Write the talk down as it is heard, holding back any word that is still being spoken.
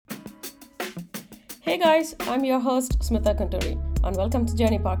Hey guys, I'm your host Smita Kanturi, and welcome to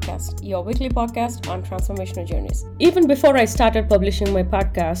Journey Podcast, your weekly podcast on transformational journeys. Even before I started publishing my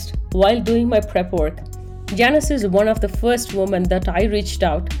podcast, while doing my prep work, Janice is one of the first women that I reached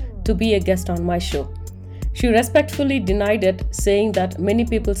out to be a guest on my show. She respectfully denied it, saying that many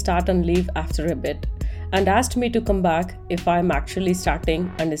people start and leave after a bit, and asked me to come back if I'm actually starting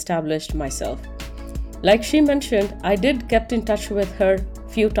and established myself. Like she mentioned, I did kept in touch with her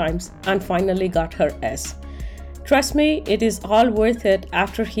few times and finally got her S. Trust me, it is all worth it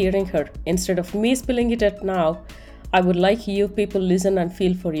after hearing her. Instead of me spilling it out now, I would like you people listen and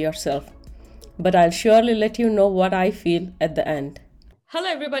feel for yourself. But I'll surely let you know what I feel at the end. Hello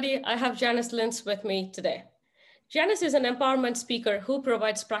everybody, I have Janice Lintz with me today. Janice is an empowerment speaker who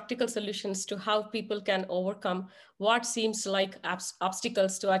provides practical solutions to how people can overcome what seems like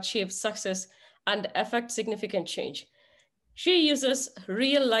obstacles to achieve success and affect significant change. She uses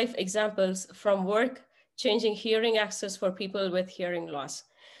real life examples from work, changing hearing access for people with hearing loss.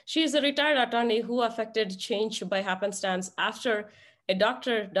 She is a retired attorney who affected change by happenstance after a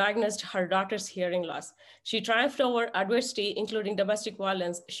doctor diagnosed her daughter's hearing loss. She triumphed over adversity, including domestic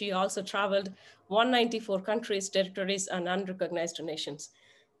violence. She also traveled 194 countries, territories, and unrecognized nations.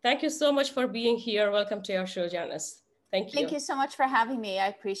 Thank you so much for being here. Welcome to your show, Janice. Thank you. Thank you so much for having me. I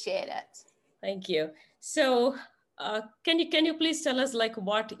appreciate it. Thank you. So, can you please tell us like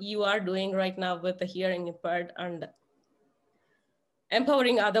what you are doing right now with the hearing impaired and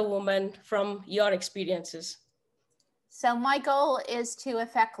empowering other women from your experiences? So my goal is to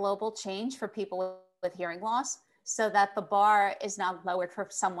affect global change for people with hearing loss so that the bar is not lowered for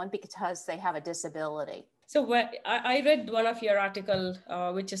someone because they have a disability. So I read one of your article,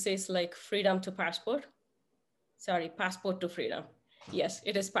 which says like freedom to passport. Sorry, passport to freedom. Yes,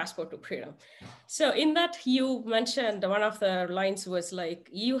 it is passport to freedom. So in that you mentioned one of the lines was like,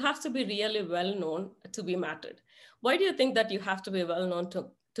 you have to be really well known to be mattered. Why do you think that you have to be well known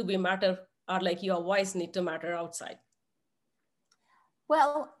to be mattered, or like your voice need to matter outside?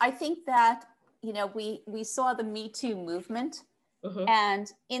 Well, I think that, we saw the Me Too movement,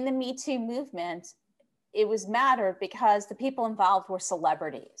 and in the Me Too movement, it was mattered because the people involved were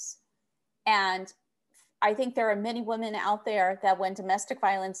celebrities. And I think there are many women out there that when domestic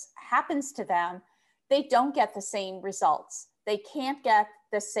violence happens to them, they don't get the same results. They can't get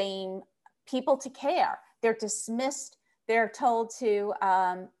the same people to care. They're dismissed. They're told to,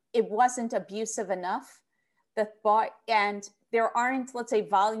 it wasn't abusive enough. And there aren't, let's say,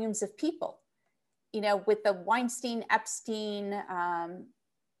 volumes of people, with the Weinstein, Epstein,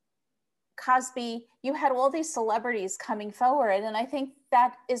 Cosby, you had all these celebrities coming forward. And I think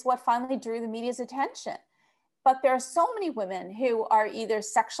that is what finally drew the media's attention. But there are so many women who are either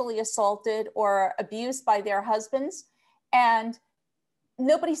sexually assaulted or abused by their husbands, and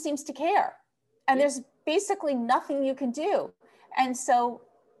nobody seems to care. And there's basically nothing you can do. And so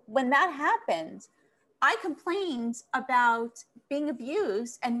when that happened, I complained about being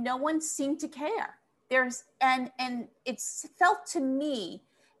abused and no one seemed to care. And it's felt to me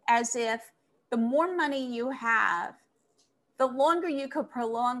as if the more money you have, the longer you could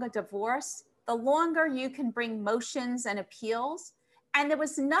prolong a divorce, the longer you can bring motions and appeals. And there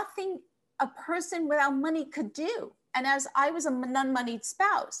was nothing a person without money could do. And as I was a non-moneyed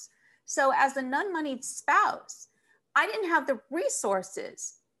spouse, so as a non-moneyed spouse, I didn't have the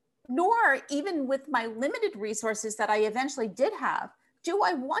resources, nor even with my limited resources that I eventually did have, do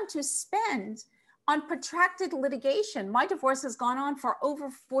I want to spend on protracted litigation. My divorce has gone on for over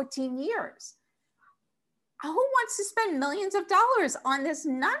 14 years. Who wants to spend millions of dollars on this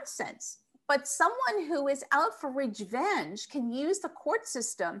nonsense? But someone who is out for revenge can use the court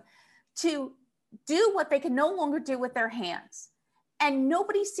system to do what they can no longer do with their hands. And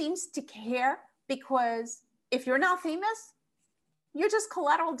nobody seems to care because if you're not famous, you're just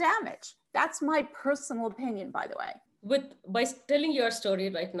collateral damage. That's my personal opinion, by the way. By telling your story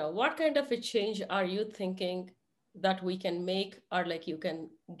right now, what kind of a change are you thinking that we can make or like you can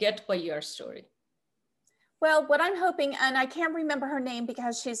get by your story? Well, what I'm hoping, and I can't remember her name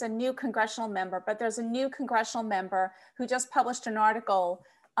because she's a new congressional member, but there's a new congressional member who just published an article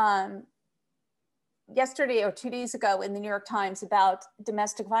yesterday or 2 days ago in the New York Times about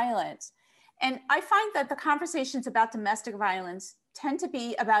domestic violence. And I find that the conversations about domestic violence tend to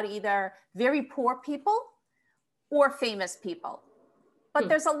be about either very poor people or famous people. But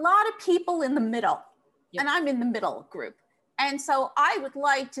there's a lot of people in the middle, and I'm in the middle group. And so I would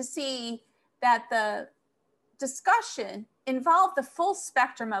like to see that the discussion involve the full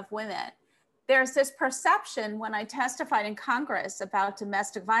spectrum of women. There's this perception when I testified in Congress about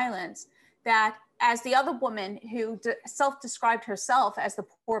domestic violence that as the other woman who self-described herself as the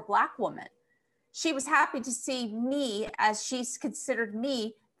poor Black woman, she was happy to see me, as she's considered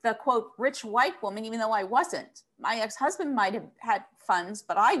me, the quote, rich white woman, even though I wasn't. My ex-husband might have had funds,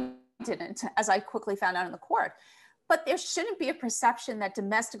 but I didn't, as I quickly found out in the court. But there shouldn't be a perception that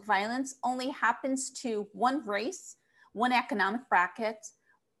domestic violence only happens to one race, one economic bracket,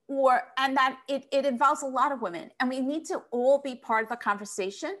 and that it involves a lot of women. And we need to all be part of the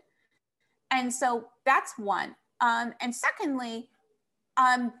conversation. And so that's one. And secondly,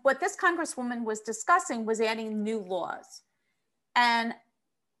 what this Congresswoman was discussing was adding new laws. And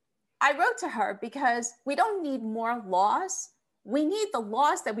I wrote to her because we don't need more laws. We need the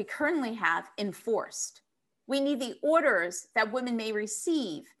laws that we currently have enforced. We need the orders that women may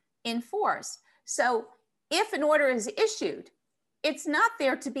receive enforced. So if an order is issued, it's not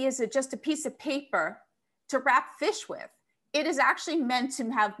there to be as just a piece of paper to wrap fish with. It is actually meant to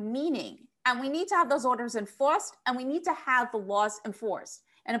have meaning. And we need to have those orders enforced, and we need to have the laws enforced.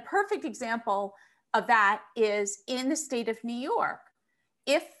 And a perfect example of that is in the state of New York.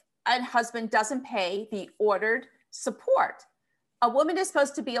 If a husband doesn't pay the ordered support, a woman is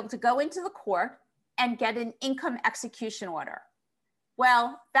supposed to be able to go into the court and get an income execution order.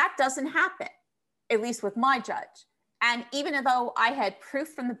 Well, that doesn't happen, at least with my judge. And even though I had proof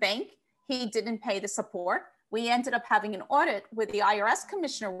from the bank he didn't pay the support, we ended up having an audit where the IRS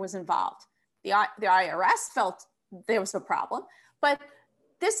commissioner was involved. The IRS felt there was a problem, but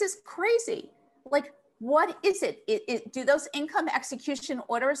this is crazy. Like, what is it? Do those income execution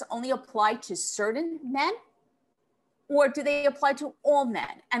orders only apply to certain men? Or do they apply to all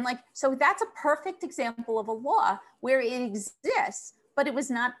men? And so that's a perfect example of a law where it exists, but it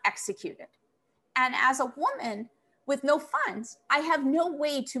was not executed. And as a woman with no funds, I have no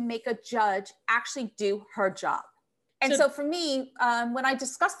way to make a judge actually do her job. And so for me, when I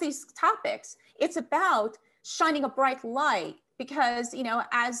discuss these topics, it's about shining a bright light because,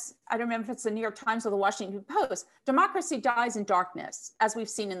 as I don't remember if it's the New York Times or the Washington Post, democracy dies in darkness, as we've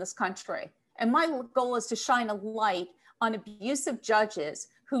seen in this country. And my goal is to shine a light on abusive judges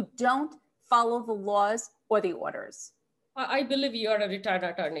who don't follow the laws or the orders. I believe you are a retired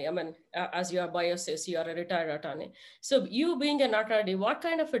attorney. I mean, as your bio says, you are a retired attorney. So you being an attorney, what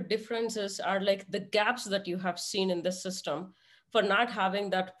kind of differences are the gaps that you have seen in the system for not having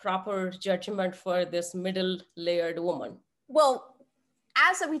that proper judgment for this middle layered woman? Well,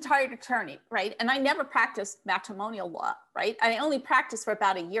 as a retired attorney, right? And I never practiced matrimonial law, right? I only practiced for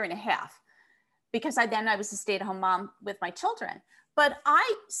about 1.5 years because I was a stay-at-home mom with my children. But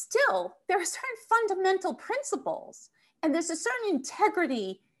there are certain fundamental principles and there's a certain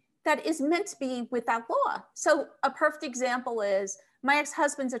integrity that is meant to be with that law. So a perfect example is my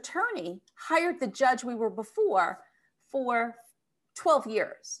ex-husband's attorney hired the judge we were before for 12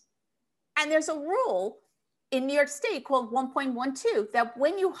 years. And there's a rule in New York State called 1.12 that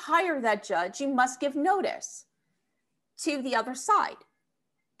when you hire that judge, you must give notice to the other side.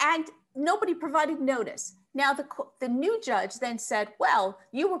 And nobody provided notice. Now the new judge then said, well,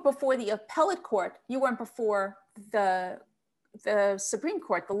 you were before the appellate court, you weren't before the Supreme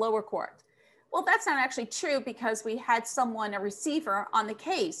Court, the lower court. Well, that's not actually true because we had a receiver on the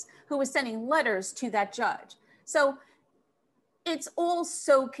case who was sending letters to that judge. So it's all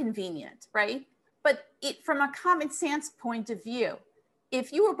so convenient, right? But from a common sense point of view,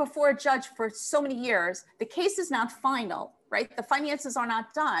 if you were before a judge for so many years, the case is not final, right? The finances are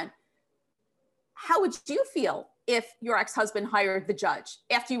not done. How would you feel if your ex-husband hired the judge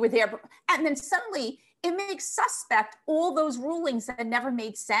after you were there? And then suddenly it makes suspect all those rulings that never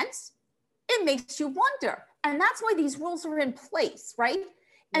made sense. It makes you wonder. And that's why these rules are in place, right?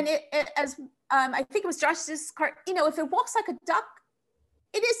 And as I think it was Justice Carter, if it walks like a duck,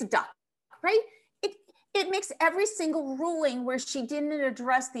 it is a duck, right? It makes every single ruling where she didn't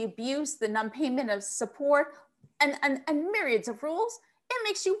address the abuse, the non-payment of support, and myriads of rules, it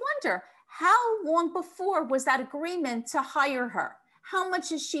makes you wonder, how long before was that agreement to hire her? How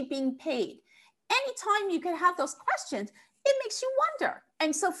much is she being paid? Anytime you can have those questions, it makes you wonder.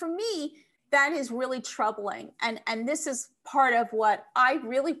 And so for me, that is really troubling. And this is part of what I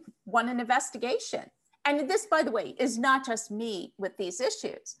really want an investigation. And this, by the way, is not just me with these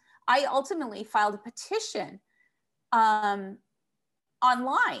issues. I ultimately filed a petition online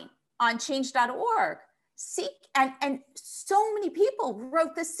on change.org. And so many people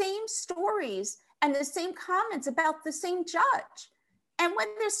wrote the same stories and the same comments about the same judge. And when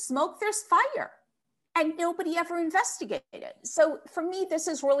there's smoke, there's fire. And nobody ever investigated. So for me, this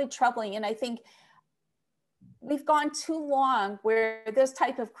is really troubling. And I think we've gone too long where this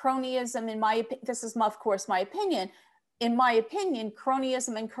type of cronyism, this is of course my opinion, in my opinion,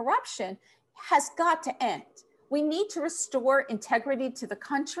 cronyism and corruption has got to end. We need to restore integrity to the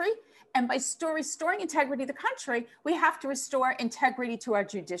country. And by restoring integrity to the country, we have to restore integrity to our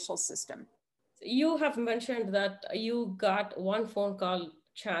judicial system. You have mentioned that you got one phone call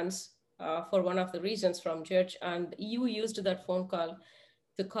chance for one of the reasons from church, and you used that phone call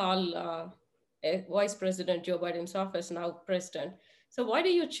to call Vice President Joe Biden's office, now president. So why do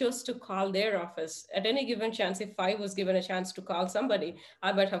you choose to call their office at any given chance? If I was given a chance to call somebody,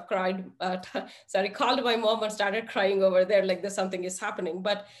 I might have cried, called my mom and started crying over there like there's something is happening.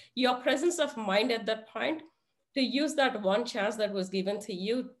 But your presence of mind at that point to use that one chance that was given to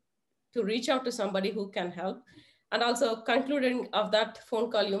you to reach out to somebody who can help. And also concluding of that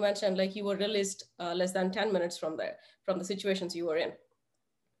phone call, you mentioned like you were released less than 10 minutes from there, from the situations you were in.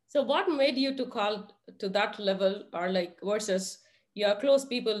 So what made you to call to that level, or like versus your close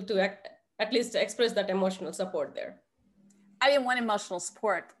people to at least express that emotional support there? I didn't want emotional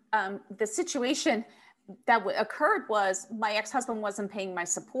support. The situation that occurred was my ex-husband wasn't paying my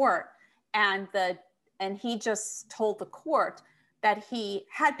support, and he just told the court that he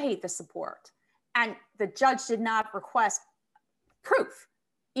had paid the support, and the judge did not request proof,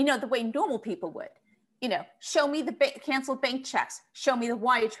 the way normal people would. Show me the canceled bank checks, show me the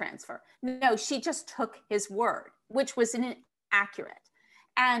wire transfer. No, she just took his word, which was inaccurate.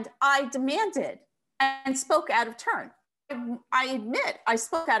 And I demanded and spoke out of turn. I admit I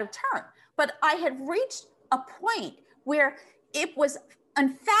spoke out of turn, but I had reached a point where it was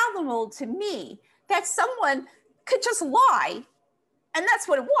unfathomable to me that someone could just lie, and that's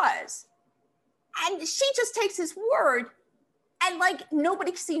what it was. And she just takes his word, and like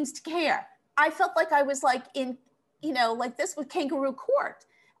nobody seems to care. I felt like I was like in, like this was kangaroo court.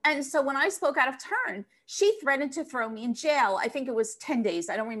 And so when I spoke out of turn, she threatened to throw me in jail. I think it was 10 days.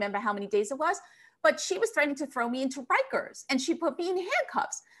 I don't remember how many days it was, but she was threatening to throw me into Rikers, and she put me in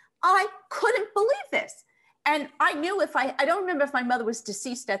handcuffs. I couldn't believe this. And I knew I don't remember if my mother was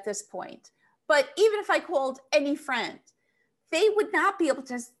deceased at this point, but even if I called any friend, they would not be able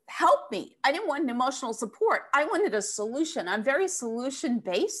to help me. I didn't want an emotional support. I wanted a solution. I'm very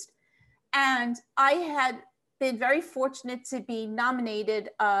solution-based. And I had been very fortunate to be nominated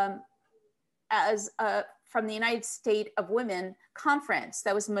as from the United States of Women conference.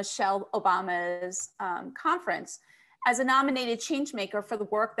 That was Michelle Obama's conference, as a nominated change maker for the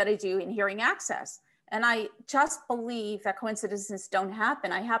work that I do in hearing access. And I just believe that coincidences don't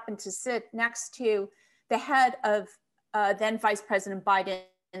happen. I happened to sit next to the head of then Vice President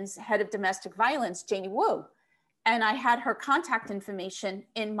Biden's head of domestic violence, Jamie Wu. And I had her contact information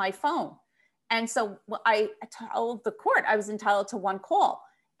in my phone. And so I told the court I was entitled to one call.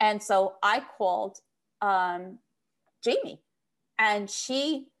 And so I called Jamie, and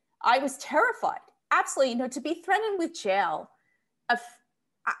I was terrified. Absolutely, to be threatened with jail.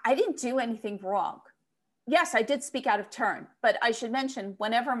 I didn't do anything wrong. Yes, I did speak out of turn, but I should mention,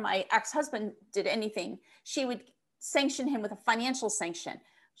 whenever my ex-husband did anything, she would sanction him with a financial sanction.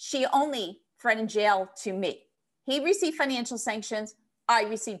 She only threatened jail to me. He received financial sanctions, I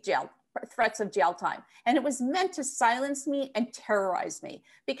received threats of jail time. And it was meant to silence me and terrorize me,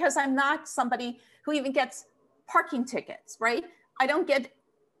 because I'm not somebody who even gets parking tickets, right? I don't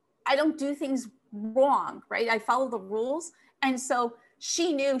do things wrong, right? I follow the rules. And so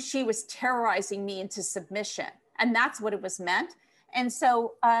she knew she was terrorizing me into submission, and that's what it was meant. And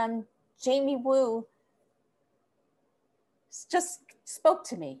so Jamie Wu just spoke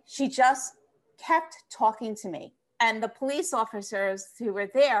to me. She just kept talking to me. And the police officers who were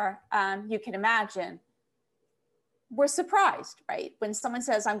there, you can imagine, were surprised, right? When someone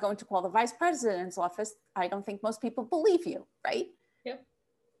says, I'm going to call the vice president's office, I don't think most people believe you, right? Yep.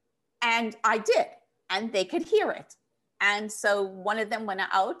 And I did, and they could hear it. And so one of them went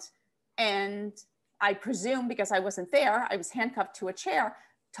out, and I presume, because I wasn't there, I was handcuffed to a chair,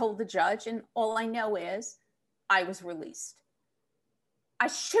 told the judge, and all I know is I was released. I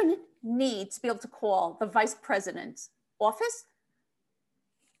shouldn't need to be able to call the vice president's office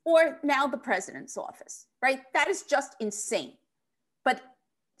or now the president's office, right? That is just insane. But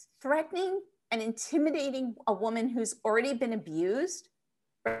threatening and intimidating a woman who's already been abused,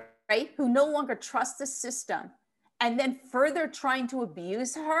 right? Who no longer trusts the system, and then further trying to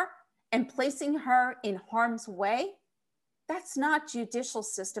abuse her and placing her in harm's way, that's not judicial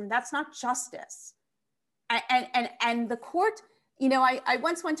system. That's not justice. And the court, I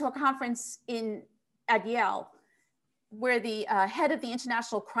once went to a conference at Yale where the head of the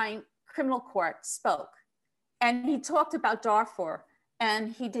International Criminal Court spoke, and he talked about Darfur,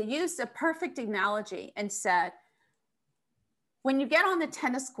 and he used a perfect analogy and said, when you get on the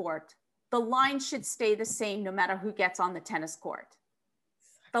tennis court, the line should stay the same no matter who gets on the tennis court.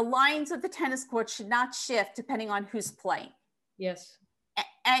 The lines of the tennis court should not shift depending on who's playing. Yes.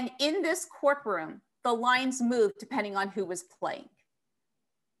 And in this courtroom, the lines moved depending on who was playing.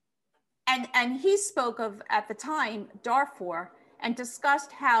 And he spoke of, at the time, Darfur, and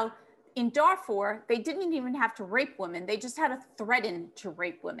discussed how in Darfur, they didn't even have to rape women. They just had to threaten to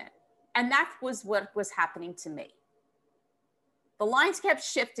rape women. And that was what was happening to me. The lines kept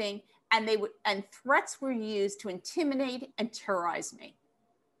shifting, and threats were used to intimidate and terrorize me.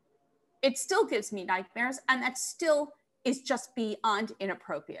 It still gives me nightmares, and that still is just beyond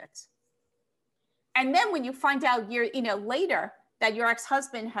inappropriate. And then when you find out later that your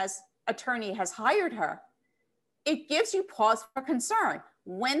ex-husband attorney has hired her, it gives you pause for concern.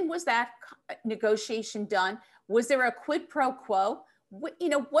 When was that negotiation done? Was there a quid pro quo?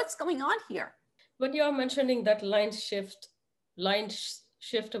 What's going on here? When you're mentioning that line shift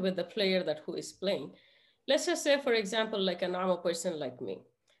with the player who is playing, let's just say, for example, like a normal person like me,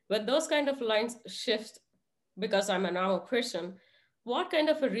 when those kind of lines shift because I'm a normal person, what kind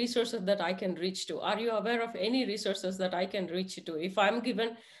of a resources that I can reach to? Are you aware of any resources that I can reach to? If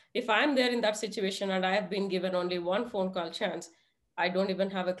I'm there in that situation and I have been given only one phone call chance, I don't even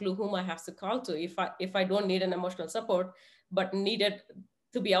have a clue whom I have to call to. If I don't need an emotional support, but needed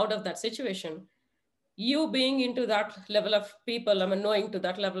to be out of that situation, you being into that level of people, knowing to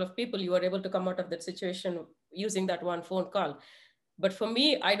that level of people, you are able to come out of that situation using that one phone call. But for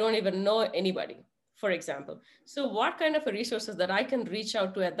me, I don't even know anybody, for example. So what kind of resources that I can reach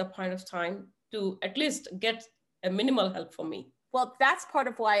out to at the point of time to at least get a minimal help for me? Well, that's part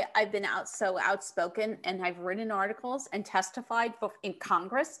of why I've been so outspoken, and I've written articles and testified in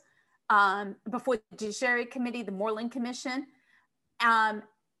Congress, before the Judiciary Committee, the Moreland Commission.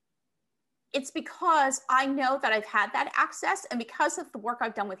 It's because I know that I've had that access, and because of the work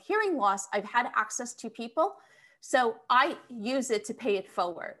I've done with hearing loss, I've had access to people. So I use it to pay it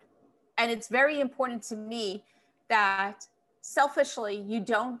forward. And it's very important to me that selfishly,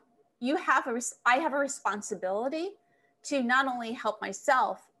 I have a responsibility to not only help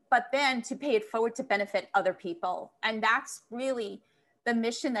myself, but then to pay it forward to benefit other people. And that's really the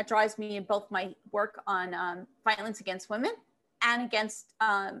mission that drives me in both my work on violence against women and against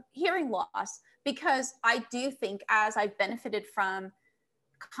hearing loss, because I do think, as I've benefited from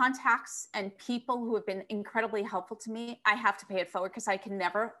contacts and people who have been incredibly helpful to me, I have to pay it forward because I can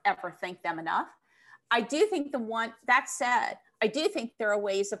never, ever thank them enough. I do think that said, I do think there are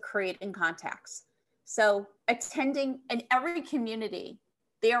ways of creating contacts. So attending in every community,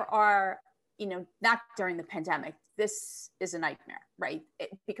 there are, not during the pandemic, this is a nightmare, right?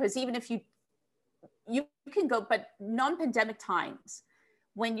 Because even if you can go, but non-pandemic times,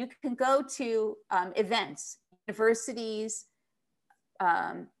 when you can go to events, universities,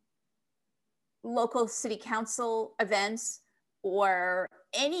 local city council events, or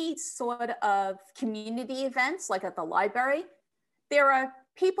any sort of community events, like at the library, there are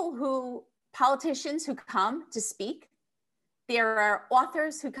politicians who come to speak. There are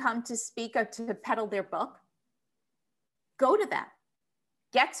authors who come to speak or to peddle their book. Go to them,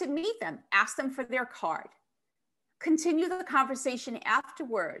 get to meet them, ask them for their card. Continue the conversation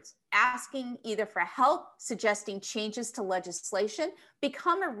afterwards, asking either for help, suggesting changes to legislation,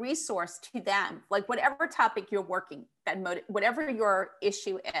 become a resource to them, like whatever topic you're working, whatever your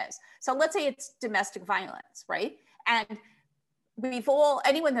issue is. So let's say it's domestic violence, right? And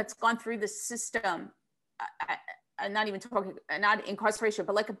anyone that's gone through the system, not incarceration,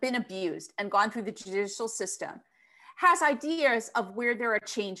 but like been abused and gone through the judicial system, has ideas of where there are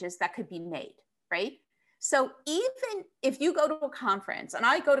changes that could be made, right? So even if you go to a conference, and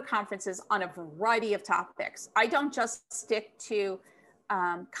I go to conferences on a variety of topics, I don't just stick to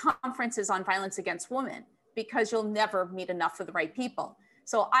conferences on violence against women, because you'll never meet enough of the right people.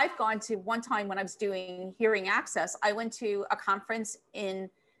 So I've gone to, one time when I was doing hearing access, I went to a conference in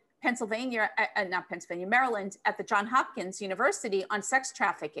Maryland, at the Johns Hopkins University on sex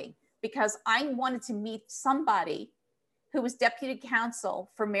trafficking, because I wanted to meet somebody who was deputy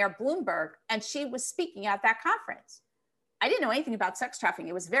counsel for Mayor Bloomberg, and she was speaking at that conference. I didn't know anything about sex trafficking.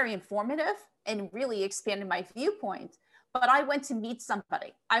 It was very informative and really expanded my viewpoint, but I went to meet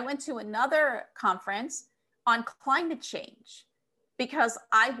somebody. I went to another conference on climate change because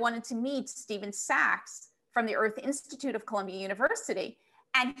I wanted to meet Stephen Sachs from the Earth Institute of Columbia University,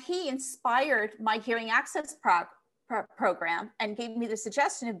 and he inspired my hearing access program and gave me the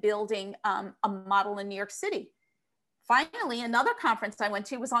suggestion of building a model in New York City. Finally, another conference I went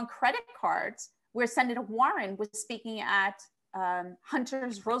to was on credit cards, where Senator Warren was speaking at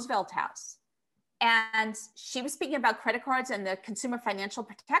Hunter's Roosevelt House. And she was speaking about credit cards and the Consumer Financial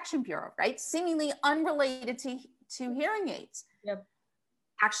Protection Bureau, right? Seemingly unrelated to hearing aids. Yep.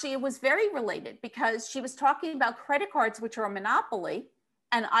 Actually, it was very related because she was talking about credit cards, which are a monopoly,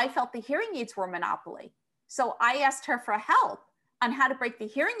 and I felt the hearing aids were a monopoly. So I asked her for help on how to break the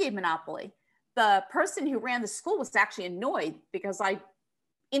hearing aid monopoly. The person who ran the school was actually annoyed because I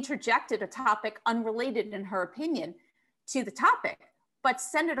interjected a topic unrelated, in her opinion, to the topic. But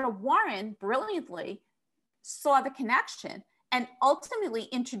Senator Warren brilliantly saw the connection and ultimately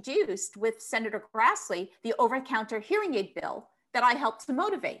introduced with Senator Grassley the over-the-counter hearing aid bill that I helped to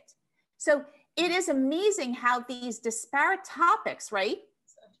motivate. So it is amazing how these disparate topics, right,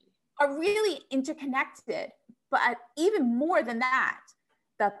 are really interconnected. But even more than that,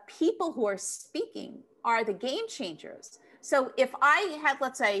 the people who are speaking are the game changers. So if I had,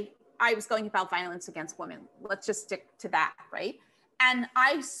 let's say, I was going about violence against women, let's just stick to that, right? And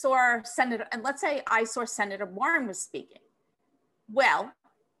I saw Senator, and let's say I saw Senator Warren was speaking. Well,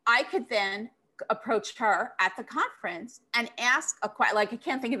 I could then approach her at the conference and ask a question. Like, I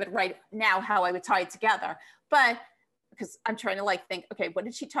can't think of it right now how I would tie it together, but because I'm trying to like think, okay, what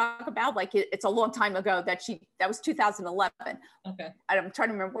did she talk about? Like it's a long time ago that was 2011. Okay. I'm trying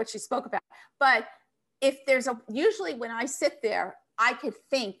to remember what she spoke about. But if usually when I sit there, I could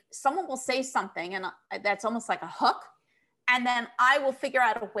think someone will say something and that's almost like a hook. And then I will figure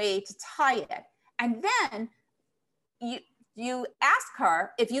out a way to tie it. And then you ask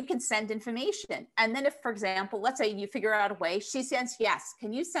her if you can send information. And then if, for example, let's say you figure out a way, she says, yes,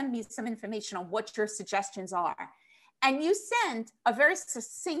 can you send me some information on what your suggestions are? And you send a very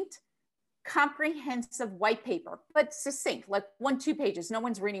succinct, comprehensive white paper, but succinct, like 1-2 pages. No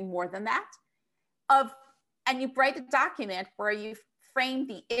one's reading more than that. And you write a document where you frame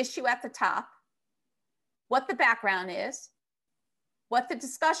the issue at the top, what the background is, what the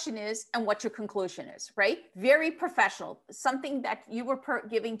discussion is, and what your conclusion is, right? Very professional, something that you were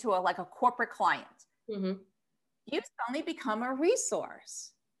giving to a corporate client. Mm-hmm. You suddenly become a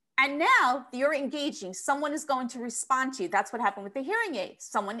resource. And now you're engaging. Someone is going to respond to you. That's what happened with the hearing aids.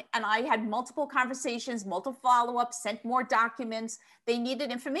 And I had multiple conversations, multiple follow-ups, sent more documents. They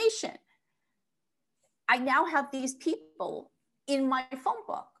needed information. I now have these people in my phone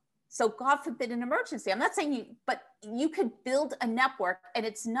book. So God forbid an emergency. I'm not saying but you could build a network, and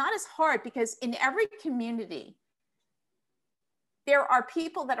it's not as hard because in every community, there are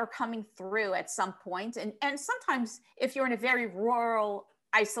people that are coming through at some point. And sometimes if you're in a very rural,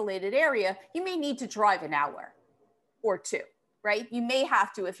 isolated area, you may need to drive an hour or 2, right? You may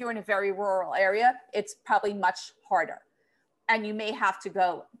have to. If you're in a very rural area, it's probably much harder. And you may have to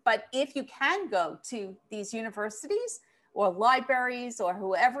go. But if you can go to these universities or libraries or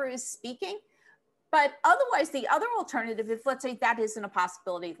whoever is speaking, but otherwise the other alternative, if let's say that isn't a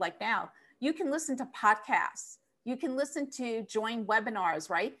possibility like now, you can listen to podcasts. You can listen to join webinars,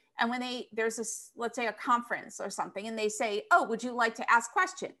 right? And when there's let's say a conference or something, and they say, oh, would you like to ask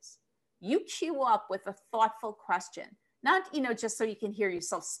questions? You queue up with a thoughtful question, not, just so you can hear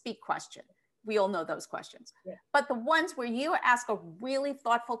yourself speak question. We all know those questions, yeah. But the ones where you ask a really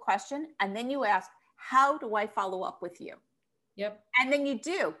thoughtful question, and then you ask, how do I follow up with you? Yep. And then you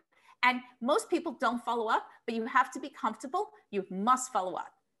do. And most people don't follow up, but you have to be comfortable. You must follow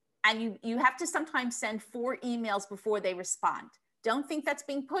up. And you have to sometimes send 4 emails before they respond. Don't think that's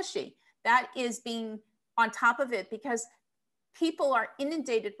being pushy. That is being on top of it because people are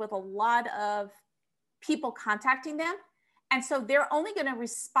inundated with a lot of people contacting them. And so they're only going to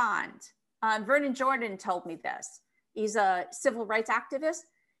respond. Vernon Jordan told me this. He's a civil rights activist.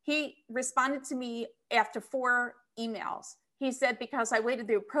 He responded to me after 4 emails. He said, because I waited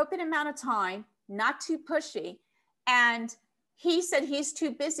the appropriate amount of time, not too pushy. And he said he's too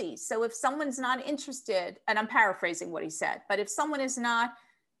busy. So if someone's not interested, and I'm paraphrasing what he said, but if someone is not,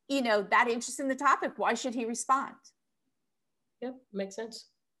 that interested in the topic, why should he respond? Yep, makes sense.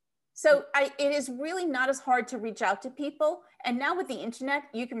 So it is really not as hard to reach out to people. And now with the internet,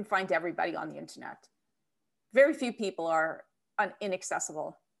 you can find everybody on the internet. Very few people are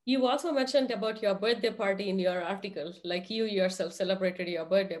inaccessible. You also mentioned about your birthday party in your article, like you yourself celebrated your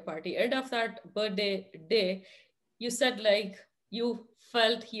birthday party. End of that birthday day, you said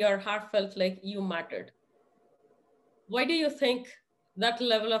your heart felt like you mattered. Why do you think that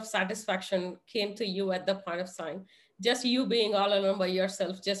level of satisfaction came to you at the point of time? Just you being all alone by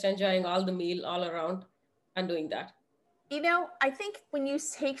yourself, just enjoying all the meal all around and doing that? I think when you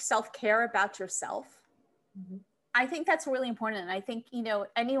take self-care about yourself, mm-hmm. I think that's really important. And I think,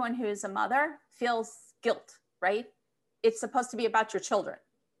 anyone who is a mother feels guilt, right? It's supposed to be about your children,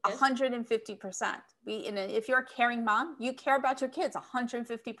 yes. 150%. If you're a caring mom, you care about your kids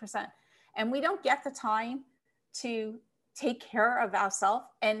 150%. And we don't get the time to take care of ourselves.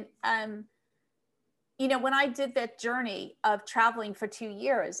 And, when I did that journey of traveling for 2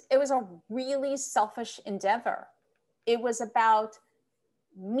 years, it was a really selfish endeavor. It was about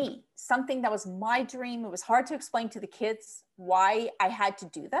me, something that was my dream. It was hard to explain to the kids why I had to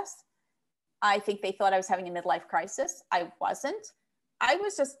do this. I think they thought I was having a midlife crisis. I wasn't. I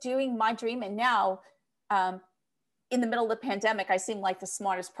was just doing my dream. And now, in the middle of the pandemic, I seemed like the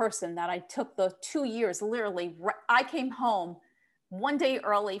smartest person that I took the 2 years, literally. I came home one day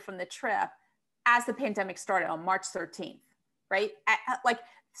early from the trip as the pandemic started on March 13th, right?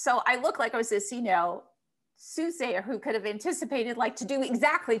 So I look like I was this, soothsayer who could have anticipated like to do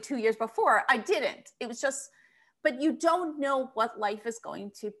exactly 2 years before. I didn't. It was just, but you don't know what life is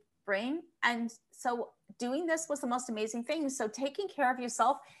going to bring. And so doing this was the most amazing thing. So taking care of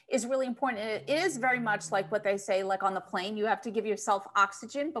yourself is really important. It is very much like what they say, like on the plane, you have to give yourself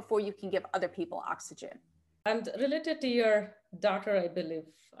oxygen before you can give other people oxygen. And related to your daughter, I believe,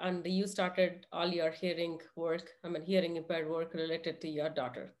 and you started all your hearing impaired work related to your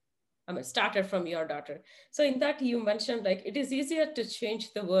daughter. Started from your daughter. So in that you mentioned like it is easier to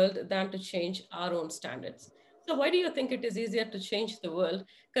change the world than to change our own standards. So why do you think it is easier to change the world?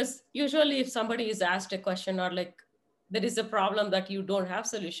 Because usually if somebody is asked a question or like there is a problem that you don't have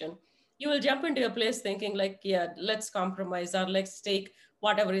solution, you will jump into a place thinking like, yeah, let's compromise or let's take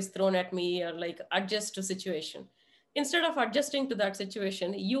whatever is thrown at me or like adjust to situation. Instead of adjusting to that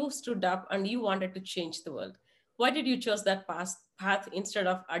situation, you stood up and you wanted to change the world. Why did you choose that path instead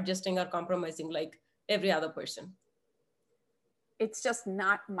of adjusting or compromising like every other person? It's just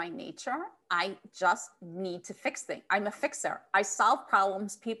not my nature. I just need to fix things. I'm a fixer. I solve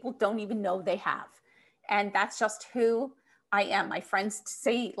problems people don't even know they have. And that's just who I am. My friends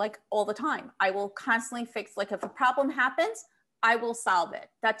say like all the time, I will constantly fix, like if a problem happens, I will solve it.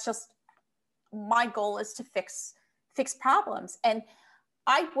 That's just, my goal is to fix problems. And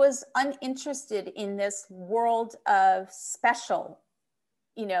I was uninterested in this world of special,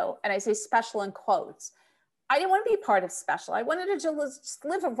 and I say special in quotes. I didn't want to be part of special. I wanted to just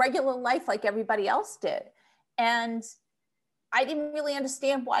live a regular life like everybody else did. And I didn't really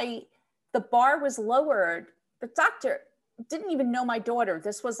understand why the bar was lowered. The doctor didn't even know my daughter.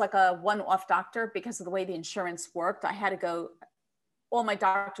 This was like a one-off doctor because of the way the insurance worked. I had to go, all my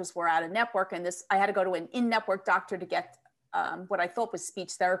doctors were out of network, and I had to go to an in-network doctor to get what I thought was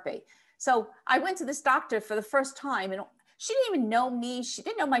speech therapy. So I went to this doctor for the first time, and she didn't even know me. She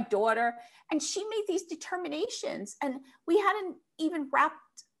didn't know my daughter. And she made these determinations. And I hadn't even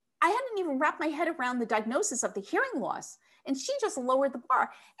wrapped my head around the diagnosis of the hearing loss. And she just lowered the bar.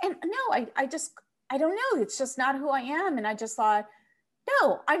 And no, I don't know. It's just not who I am. And I just thought,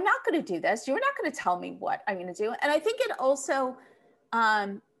 no, I'm not going to do this. You're not going to tell me what I'm going to do. And I think it also,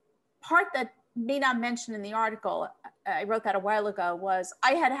 part that may not mention in the article, I wrote that a while ago, was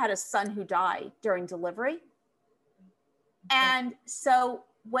I had a son who died during delivery. And so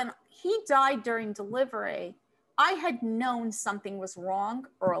when he died during delivery, I had known something was wrong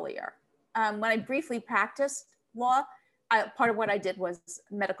earlier. When I briefly practiced law, part of what I did was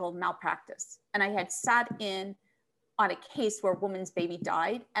medical malpractice. And I had sat in on a case where a woman's baby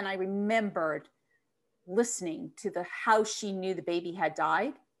died. And I remembered listening to how she knew the baby had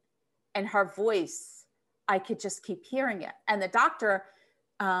died, and her voice, I could just keep hearing it. And the doctor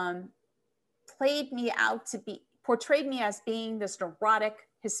portrayed me as being this neurotic,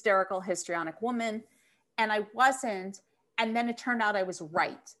 hysterical, histrionic woman. And I wasn't. And then it turned out I was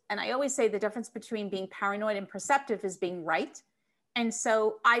right. And I always say the difference between being paranoid and perceptive is being right. And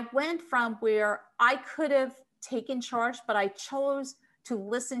so I went from where I could have taken charge, but I chose to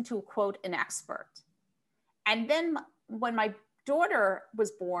listen to, quote, an expert. And then when my daughter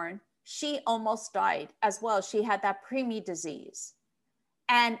was born, she almost died as well. She had that preemie disease.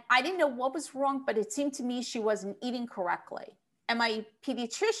 And I didn't know what was wrong, but it seemed to me she wasn't eating correctly. And my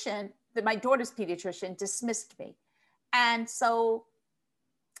daughter's pediatrician dismissed me. And so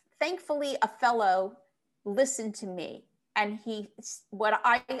thankfully a fellow listened to me. And what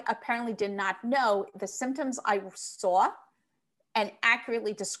I apparently did not know, the symptoms I saw and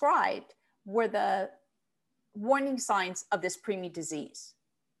accurately described were the warning signs of this preemie disease.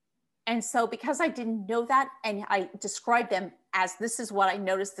 And so because I didn't know that, and I described them as this is what I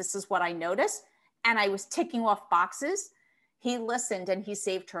noticed, and I was ticking off boxes, he listened and he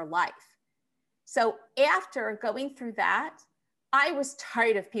saved her life. So after going through that, I was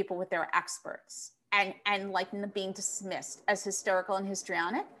tired of people with their experts and like being dismissed as hysterical and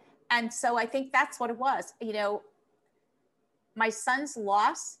histrionic. And so I think that's what it was. My son's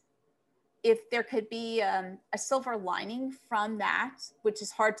loss, if there could be a silver lining from that, which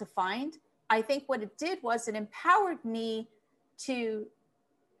is hard to find, I think what it did was it empowered me to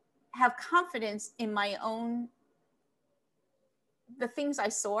have confidence in my own, the things I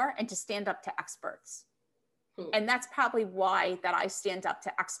saw, and to stand up to experts. And that's probably why that I stand up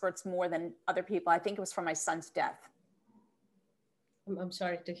to experts more than other people. I think it was from my son's death. I'm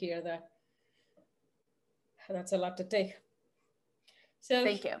sorry to hear that. That's a lot to take. So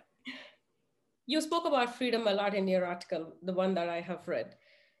thank you. You spoke about freedom a lot in your article, the one that I have read.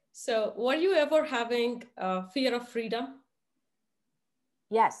 So were you ever having fear of freedom?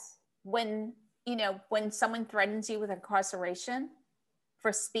 Yes. When someone threatens you with incarceration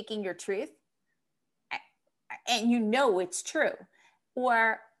for speaking your truth, and it's true,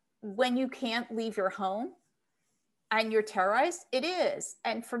 or when you can't leave your home and you're terrorized, it is.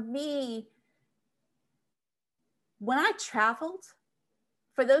 And for me, when I traveled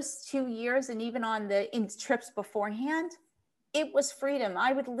for those 2 years, and even in trips beforehand, it was freedom.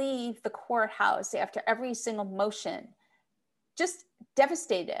 I would leave the courthouse after every single motion, just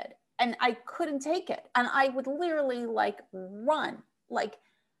devastated, and I couldn't take it. And I would literally run,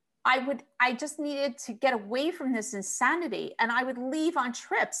 I just needed to get away from this insanity. And I would leave on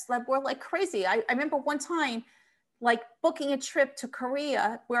trips that were like crazy. I remember one time, booking a trip to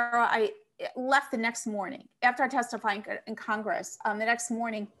Korea, where I left the next morning after I testified in Congress. The next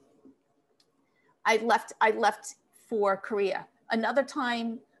morning, I left for Korea. Another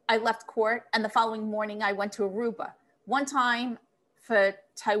time, I left court, and the following morning, I went to Aruba. One time for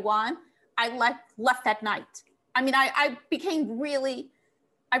Taiwan, I left that night. I mean, I became really.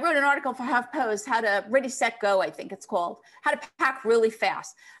 I wrote an article for HuffPost, how to Ready, Set, Go, I think it's called, how to pack really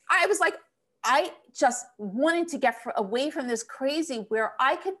fast. I was like, I just wanted to get away from this crazy where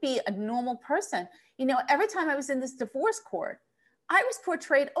I could be a normal person. Every time I was in this divorce court, I was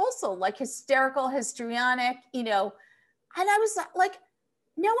portrayed also like hysterical, histrionic, and I was like,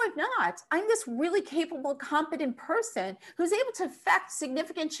 no, I'm not. I'm this really capable, competent person who's able to affect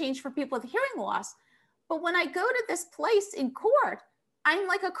significant change for people with hearing loss. But when I go to this place in court, I'm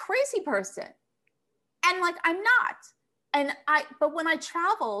like a crazy person, and I'm not. But when I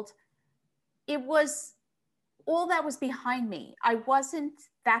traveled, it was all that was behind me. I wasn't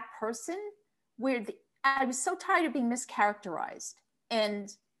that person I was so tired of being mischaracterized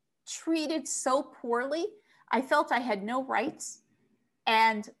and treated so poorly. I felt I had no rights,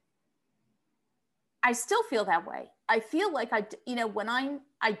 and I still feel that way. I feel like I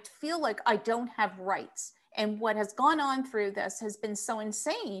feel like I don't have rights. And what has gone on through this has been so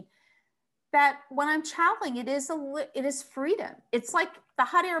insane that when I'm traveling, it is freedom. It's like the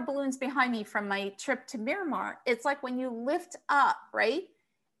hot air balloons behind me from my trip to Miramar. It's like when you lift up, right?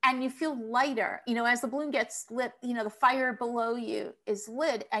 And you feel lighter, as the balloon gets lit, the fire below you is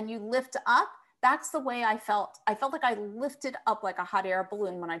lit and you lift up. That's the way I felt. I felt like I lifted up like a hot air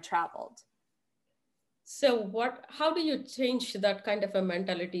balloon when I traveled. So how do you change that kind of a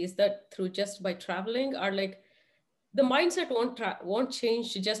mentality? Is that through just by traveling, or the mindset won't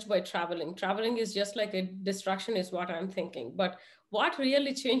change just by traveling? Traveling is just like a distraction is what I'm thinking. But what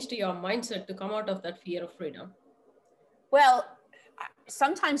really changed your mindset to come out of that fear of freedom? Well,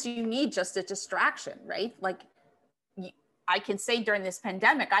 sometimes you need just a distraction, right? I can say during this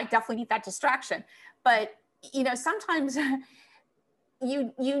pandemic, I definitely need that distraction. But, sometimes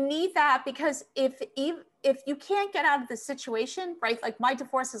you need that, because if you can't get out of the situation, right? Like my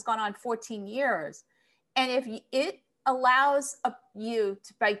divorce has gone on 14 years. And if it allows you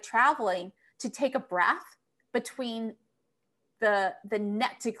to, by traveling, to take a breath between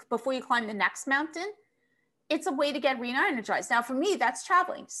before you climb the next mountain, it's a way to get re-energized. Now, for me, that's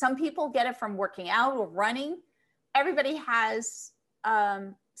traveling. Some people get it from working out or running. Everybody has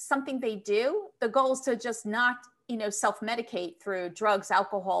something they do. The goal is to just not, self-medicate through drugs,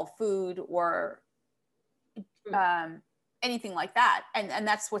 alcohol, food, or anything like that. And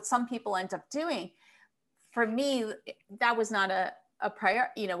that's what some people end up doing. For me, that was not a prior,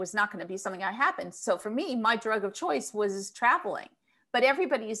 was not going to be something that happened. So for me, my drug of choice was traveling. But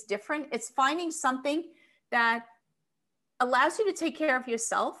everybody is different. It's finding something that allows you to take care of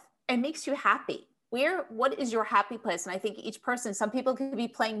yourself and makes you happy. What is your happy place? And I think each person, some people could be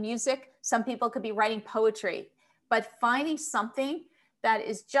playing music, some people could be writing poetry, but finding something that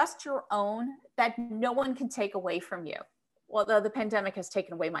is just your own, that no one can take away from you. Although the pandemic has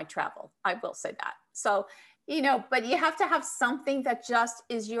taken away my travel, I will say that. So, but you have to have something that just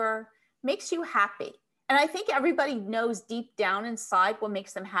makes you happy. And I think everybody knows deep down inside what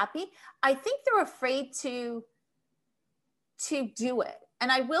makes them happy. I think they're afraid to do it.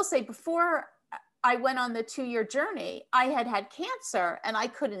 And I will say, before I went on the 2-year journey, I had cancer, and I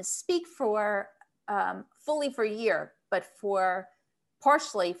couldn't speak for fully for a year, but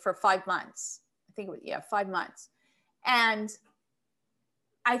partially for 5 months. I think it was, 5 months. And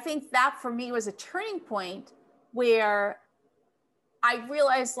I think that for me was a turning point where I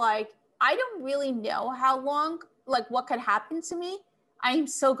realized like, I don't really know how long, like what could happen to me. I am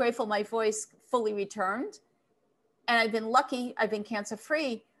so grateful my voice fully returned. And I've been lucky, I've been cancer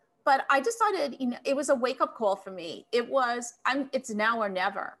free. But I decided, it was a wake up call for me. It's now or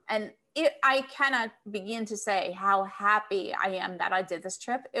never. And I cannot begin to say how happy I am that I did this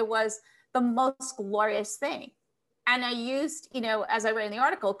trip. It was the most glorious thing. And I used, as I read in the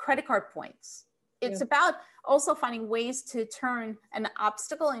article, credit card points. It's about also finding ways to turn an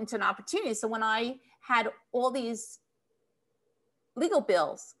obstacle into an opportunity. So when I had all these legal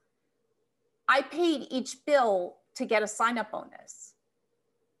bills, I paid each bill to get a sign-up bonus.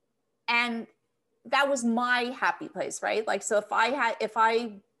 And that was my happy place, right? Like, so if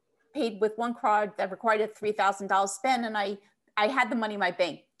I paid with one card that required a $3,000 spend and I had the money in my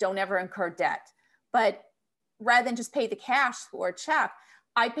bank, don't ever incur debt. But rather than just pay the cash or a check,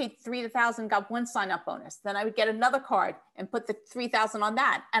 I paid $3,000, got one sign-up bonus. Then I would get another card and put the $3,000 on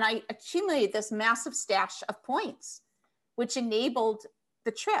that. And I accumulated this massive stash of points, which enabled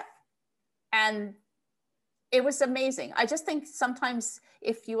the trip. And it was amazing. I just think sometimes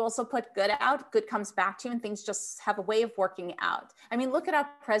if you also put good out, good comes back to you and things just have a way of working out. I mean, look at our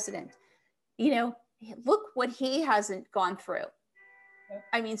president, look what he hasn't gone through.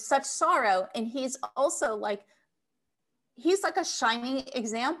 I mean, such sorrow. And he's also he's like a shining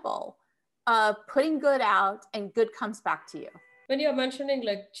example of putting good out and good comes back to you. When you're mentioning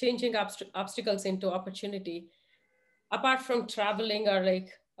like changing obstacles into opportunity, apart from traveling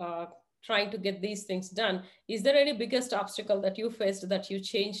or trying to get these things done, is there any biggest obstacle that you faced that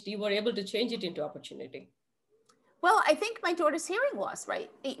you were able to change it into opportunity? Well, I think my daughter's hearing loss,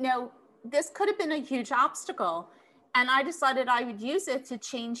 right? This could have been a huge obstacle. And I decided I would use it to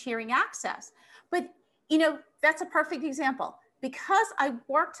change hearing access. But, that's a perfect example. Because I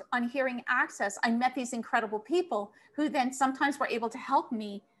worked on hearing access, I met these incredible people who then sometimes were able to help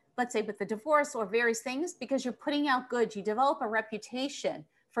me, let's say with the divorce or various things, because you're putting out good, you develop a reputation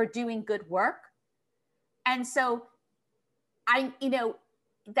for doing good work. And so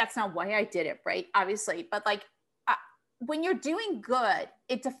that's not why I did it, right? Obviously, but when you're doing good,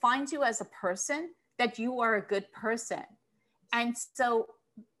 it defines you as a person, that you are a good person. And so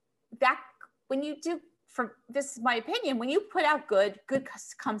that when you do, this is my opinion, when you put out good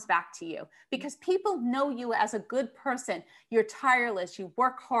comes back to you because people know you as a good person. You're tireless, you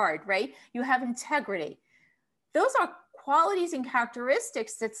work hard, right? You have integrity. Those are qualities and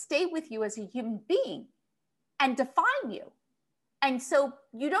characteristics that stay with you as a human being and define you. And so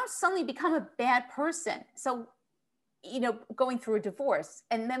you don't suddenly become a bad person. So, going through a divorce.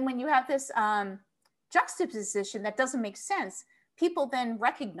 And then when you have this juxtaposition that doesn't make sense, people then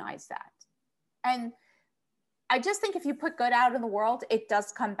recognize that. And I just think if you put good out in the world, it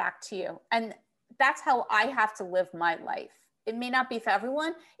does come back to you. And that's how I have to live my life. It may not be for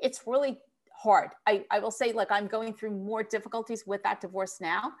everyone. It's really hard. I will say I'm going through more difficulties with that divorce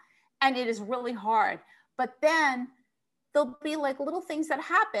now, and it is really hard. But then there'll be little things that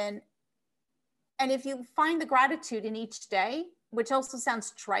happen. And if you find the gratitude in each day, which also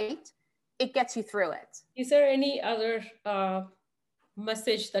sounds trite, it gets you through it. Is there any other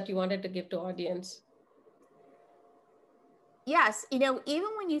message that you wanted to give to audience? Yes. Even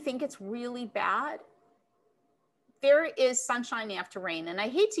when you think it's really bad, there is sunshine after rain. And I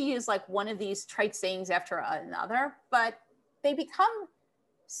hate to use one of these trite sayings after another, but they become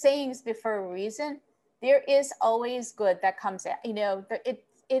sayings for a reason. There is always good that comes out.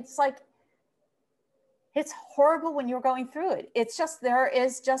 It's horrible when you're going through it. It's just, there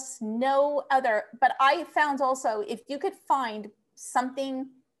is just no other. But I found also, if you could find something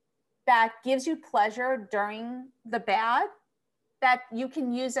that gives you pleasure during the bad, that you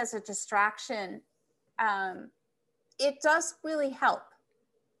can use as a distraction, it does really help.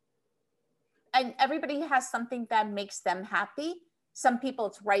 And everybody has something that makes them happy. Some people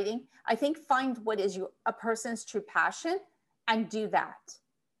it's writing. I think find what is a person's true passion and do that.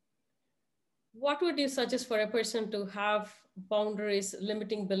 What would you suggest for a person to have boundaries,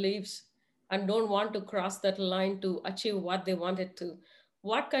 limiting beliefs, and don't want to cross that line to achieve what they wanted to?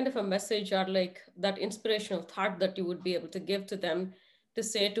 What kind of a message or that inspirational thought that you would be able to give to them to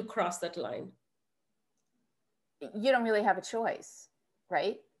say to cross that line? You don't really have a choice,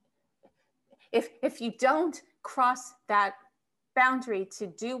 right? If you don't cross that boundary to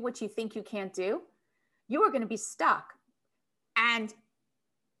do what you think you can't do, you are going to be stuck. And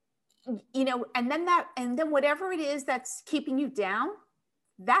and then whatever it is that's keeping you down,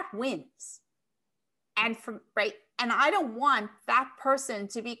 that wins. And and I don't want that person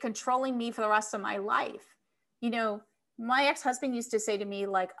to be controlling me for the rest of my life. My ex-husband used to say to me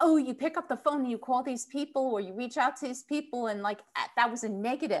like, oh, you pick up the phone and you call these people or you reach out to these people, and like that was a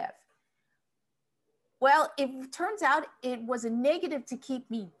negative. Well, it turns out it was a negative to keep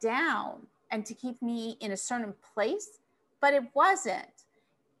me down and to keep me in a certain place, but it wasn't.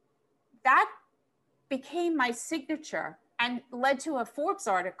 That became my signature and led to a Forbes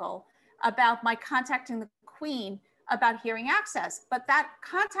article about my contacting the Queen about hearing access. But that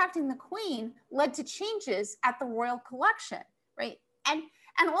contacting the Queen led to changes at the Royal Collection, right? And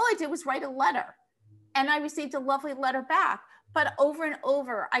all I did was write a letter, and I received a lovely letter back. But over and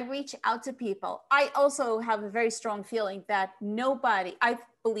over, I reach out to people. I also have a very strong feeling that I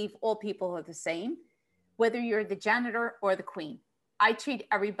believe all people are the same, whether you're the janitor or the Queen. I treat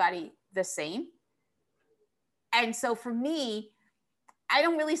everybody the same. And so for me, I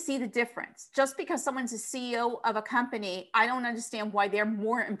don't really see the difference. Just because someone's a CEO of a company, I don't understand why they're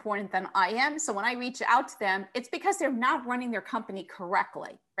more important than I am. So when I reach out to them, it's because they're not running their company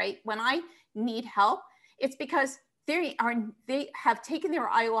correctly, right? When I need help, it's because they have taken their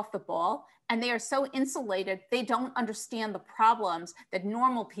eye off the ball, and they are so insulated, they don't understand the problems that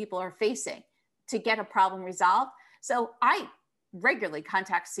normal people are facing to get a problem resolved. So I regularly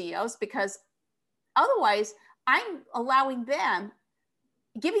contact CEOs, because otherwise I'm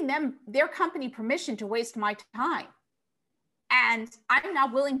giving them their company permission to waste my time. And I'm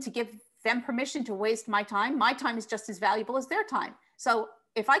not willing to give them permission to waste my time. My time is just as valuable as their time. So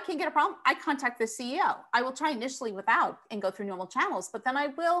if I can't get a problem, I contact the CEO. I will try initially without and go through normal channels, but then I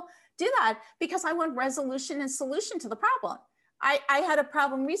will do that because I want resolution and solution to the problem. I had a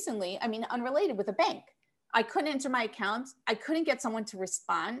problem recently, unrelated, with a bank. I couldn't enter my account. I couldn't get someone to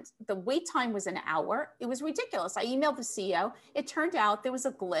respond. The wait time was an hour. It was ridiculous. I emailed the CEO. It turned out there was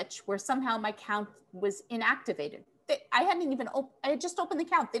a glitch where somehow my account was inactivated. I had just opened the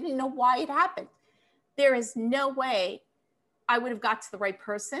account. They didn't know why it happened. There is no way I would have got to the right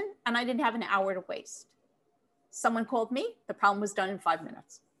person, and I didn't have an hour to waste. Someone called me. The problem was done in 5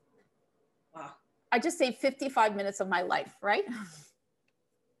 minutes. Wow. I just saved 55 minutes of my life, right?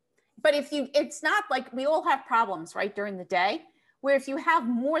 But it's not like we all have problems, right, during the day, where if you have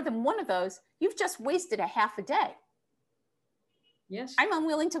more than one of those, you've just wasted a half a day. Yes. I'm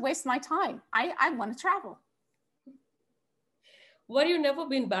unwilling to waste my time. I want to travel. Were you never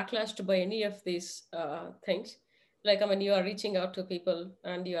been backlashed by any of these things? Like, you are reaching out to people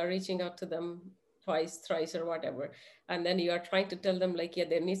and you are reaching out to them twice, thrice, or whatever. And then you are trying to tell them like, yeah,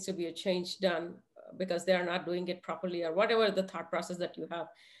 there needs to be a change done because they are not doing it properly, or whatever the thought process that you have.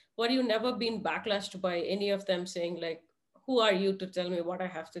 Were you never been backlashed by any of them saying like, who are you to tell me what I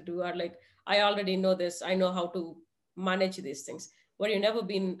have to do? Or like, I already know this, I know how to manage these things. Were you never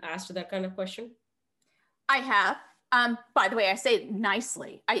been asked that kind of question? I have. By the way, I say it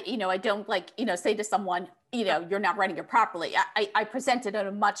nicely. I don't say to someone, you're not running it properly. I present it in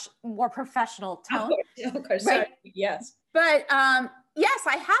a much more professional tone. Of course. Right? Yes. But yes,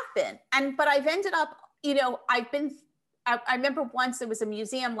 I have been. But I've ended up, I remember once there was a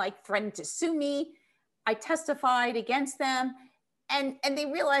museum threatened to sue me. I testified against them, and they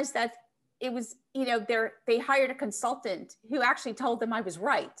realized that it was, they hired a consultant who actually told them I was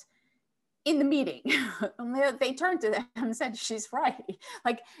right in the meeting. They turned to them and said, she's right.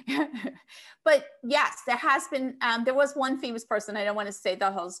 But yes, there has been, there was one famous person, I don't want to say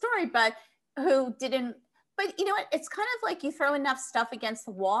the whole story, but who didn't, but you know what? It's kind of like you throw enough stuff against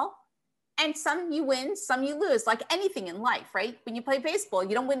the wall, and some you win, some you lose, like anything in life, right? When you play baseball,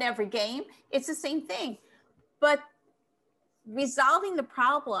 you don't win every game. It's the same thing. But resolving the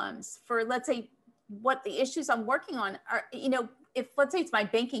problems for, let's say, what the issues I'm working on are, if let's say it's my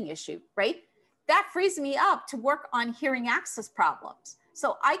banking issue, right? That frees me up to work on hearing access problems.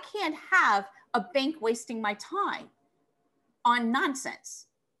 So I can't have a bank wasting my time on nonsense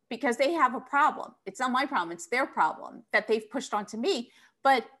because they have a problem. It's not my problem, it's their problem that they've pushed onto me.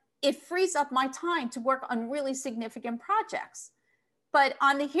 But it frees up my time to work on really significant projects. But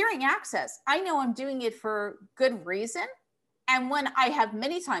on the hearing access, I know I'm doing it for good reason. And when I have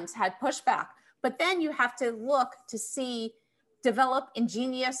many times had pushback, but then you have to look to see, develop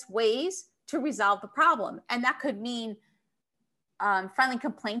ingenious ways to resolve the problem. And that could mean filing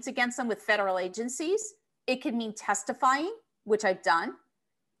complaints against them with federal agencies. It could mean testifying, which I've done,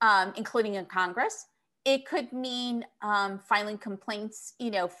 including in Congress. It could mean filing complaints,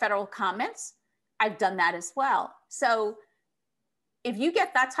 federal comments. I've done that as well. So if you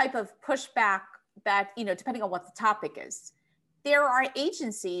get that type of pushback that, depending on what the topic is, there are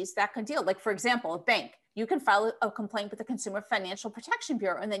agencies that can deal. Like, for example, a bank, you can file a complaint with the Consumer Financial Protection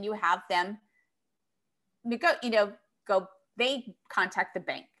Bureau, and then you have them they contact the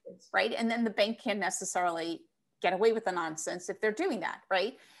bank, right? And then the bank can necessarily get away with the nonsense if they're doing that,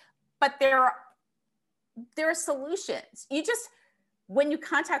 right? But there are solutions. When you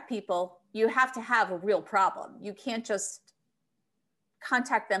contact people, you have to have a real problem. You can't just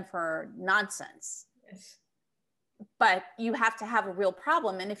contact them for nonsense. Yes. But you have to have a real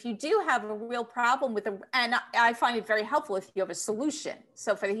problem. And if you do have a real problem and I find it very helpful if you have a solution.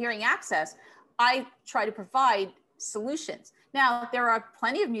 So for the hearing access, I try to provide solutions. Now, there are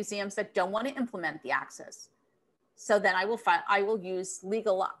plenty of museums that don't want to implement the access. So then I will use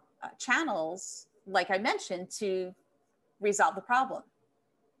legal channels, like I mentioned, to resolve the problem.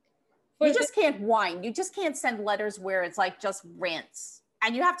 You just can't whine. You just can't send letters where it's like just rants.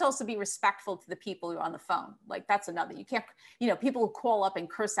 And you have to also be respectful to the people who are on the phone. Like that's another. You can't, people who call up and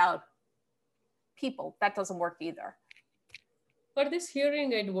curse out people. That doesn't work either. For this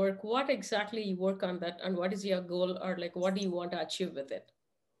hearing aid work, what exactly you work on that, and what is your goal, or like what do you want to achieve with it?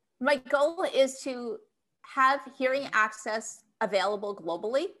 My goal is to have hearing access available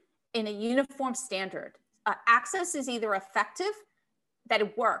globally in a uniform standard. Access is either effective, that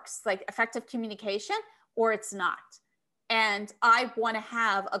it works, like effective communication, or it's not. And I want to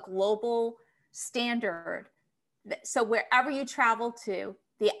have a global standard. So wherever you travel to,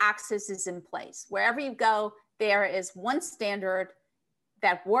 the access is in place. Wherever you go, there is one standard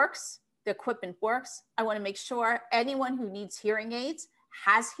that works, the equipment works. I want to make sure anyone who needs hearing aids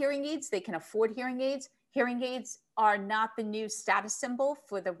has hearing aids, they can afford hearing aids. Hearing aids are not the new status symbol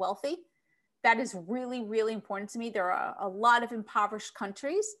for the wealthy. That is really, really important to me. There are a lot of impoverished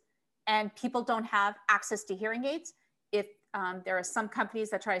countries and people don't have access to hearing aids. If there are some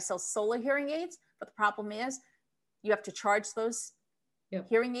companies that try to sell solar hearing aids, but the problem is you have to charge those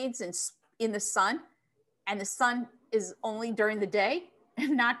hearing aids in the sun, and the sun is only during the day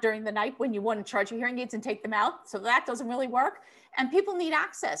and not during the night when you want to charge your hearing aids and take them out. So that doesn't really work. And people need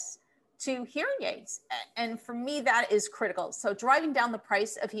access to hearing aids. And for me, that is critical. So driving down the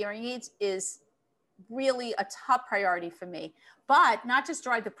price of hearing aids is really a top priority for me. But not just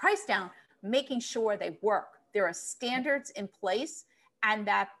drive the price down, making sure they work. There are standards in place, and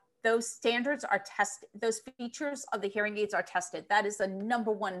that those standards are tested, those features of the hearing aids are tested. That is the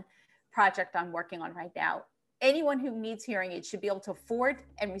number one project I'm working on right now. Anyone who needs hearing aids should be able to afford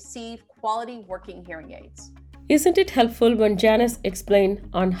and receive quality working hearing aids. Isn't it helpful when Janice explained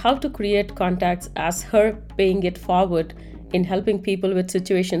on how to create contacts as her paying it forward in helping people with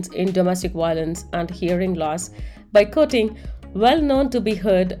situations in domestic violence and hearing loss by quoting, "well known to be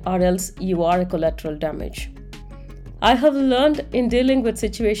heard or else you are a collateral damage." I have learned in dealing with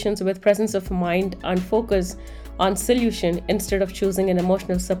situations with presence of mind and focus on solution instead of choosing an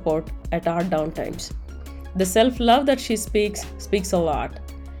emotional support at our downtimes. The self-love that she speaks a lot.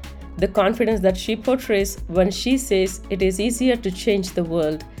 The confidence that she portrays when she says it is easier to change the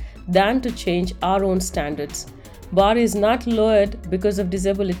world than to change our own standards. Bar is not lowered because of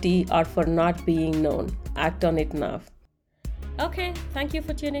disability or for not being known. Act on it now. Okay, thank you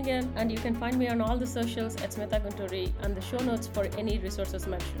for tuning in, and you can find me on all the socials at Smitha Gunturi and the show notes for any resources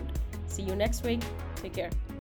mentioned. See you next week. Take care.